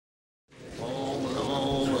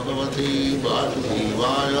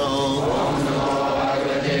Vasudevaya.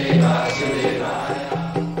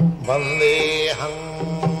 Vandeham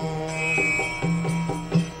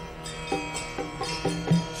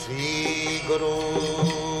Sri Guru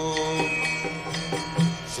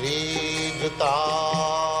Sri Juta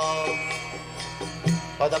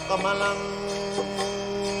Padakamalam.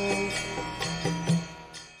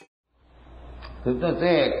 Krishna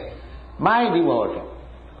said, my devotee,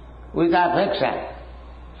 with affection,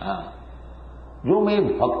 you may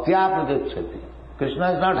bhaktya pradichyati.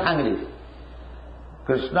 Krishna is not hungry.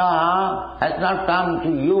 Krishna has not come to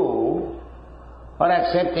you for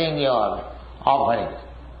accepting your offerings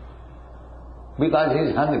because he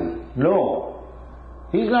is hungry. No,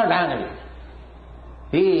 he is not hungry.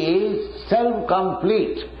 He is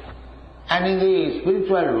self-complete. And in the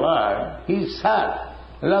spiritual world, he is served.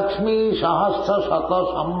 Lakshmi Sahasra Sata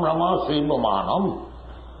Samrama Srivamanam.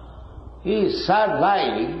 He is served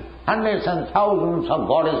by hundreds and thousands of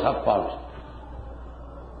goddesses of persons.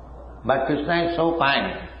 But Krishna is so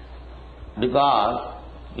kind, because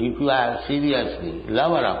if you are seriously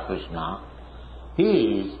lover of Krishna, he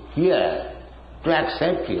is here to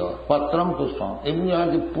accept your patram pushpam. Even you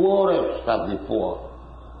are the poorest of the poor,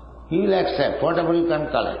 he will accept whatever you can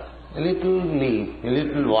collect. A little leaf, a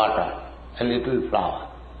little water, a little flower.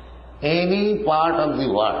 Any part of the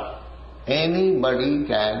world, anybody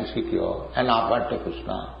can secure and offer to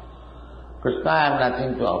Krishna. Krishna, I have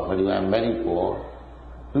nothing to offer you, I am very poor.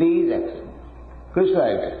 Please accept. Krishna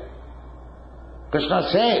accept. Krishna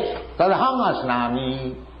says, Tadham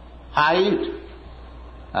asnami, I eat.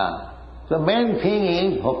 The main thing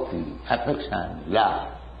is bhakti, affection, love.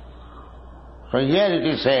 So here it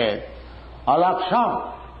is said, alaksham.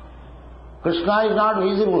 Krishna is not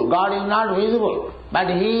visible, God is not visible, but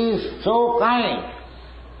he is so kind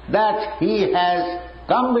that he has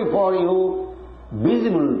come before you,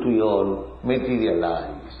 visible to your material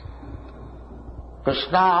eyes.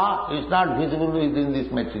 Krishna is not visible within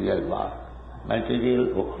this material world,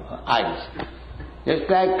 material eyes. Just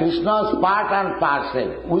like Krishna's part and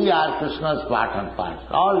parcel, we are Krishna's part and parcel,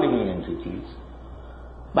 all living entities.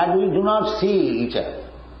 But we do not see each other.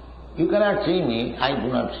 You cannot see me, I do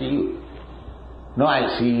not see you. No,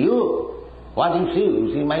 I see you. What you see?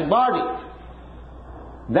 You see my body.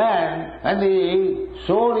 Then, when the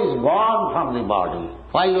soul is gone from the body,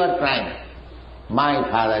 why you are crying? My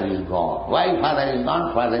father is gone. Why father is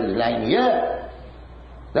gone? Father is lying here.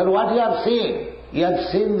 Then what you have seen? You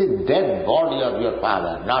have seen the dead body of your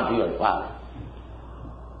father, not your father.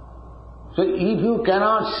 So if you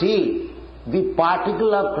cannot see the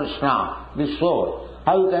particle of Krishna, the soul,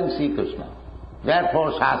 how you can see Krishna?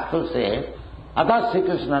 Therefore Shastra says, Atasya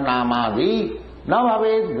Krishna namadi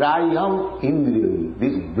navaved grahyam indriya.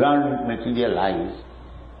 This blunt material eyes,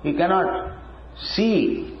 he cannot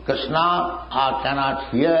see Krishna or cannot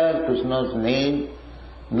hear Krishna's name.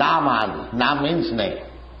 Namadi. Nam means name.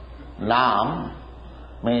 Nam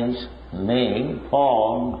means name,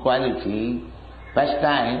 form, quality,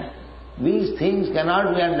 pastime. These things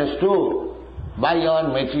cannot be understood by your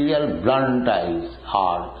material blunt eyes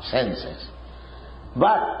or senses.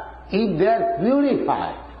 But if they are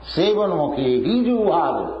purified, sevanmukhi,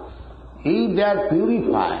 ijuvadu, if they are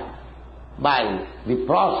purified by the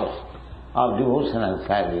process of devotional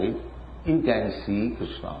service, you can see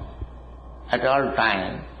Krishna at all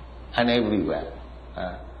times and everywhere.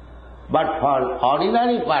 But for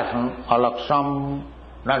ordinary person, alaksham,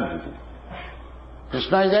 not visible.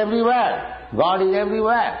 Krishna is everywhere, God is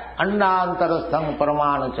everywhere. Andantarastham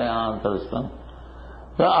paramanachayantarastham.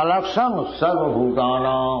 So alaksham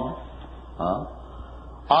sarvabhutanam.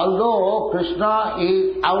 Although Krishna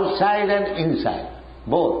is outside and inside,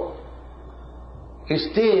 both,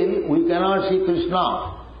 still we cannot see Krishna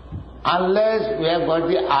unless we have got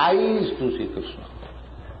the eyes to see Krishna.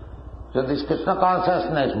 So this Krishna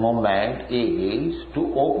consciousness movement is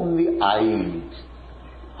to open the eyes,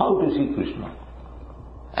 how to see Krishna.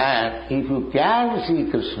 And if you can see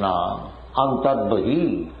Krishna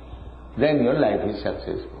antarbhahi, then your life is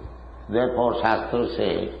successful. Therefore Shastra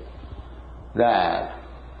says that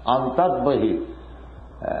antarbhahi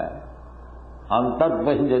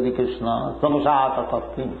jadi Krishna tapasata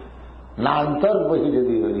tattim, nantarbhahi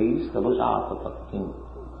jadi Hari tapasata tattim.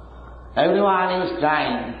 Everyone is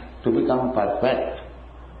trying to become perfect.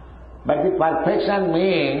 But the perfection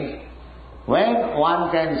means when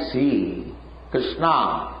one can see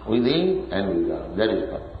Krishna within and without. That is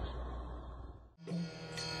perfect.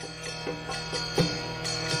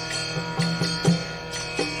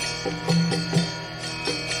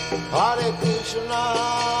 Hare Krishna,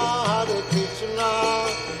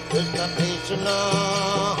 Krishna Krishna,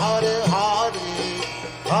 Hare Hare,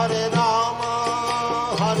 Hare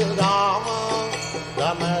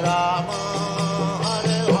Rama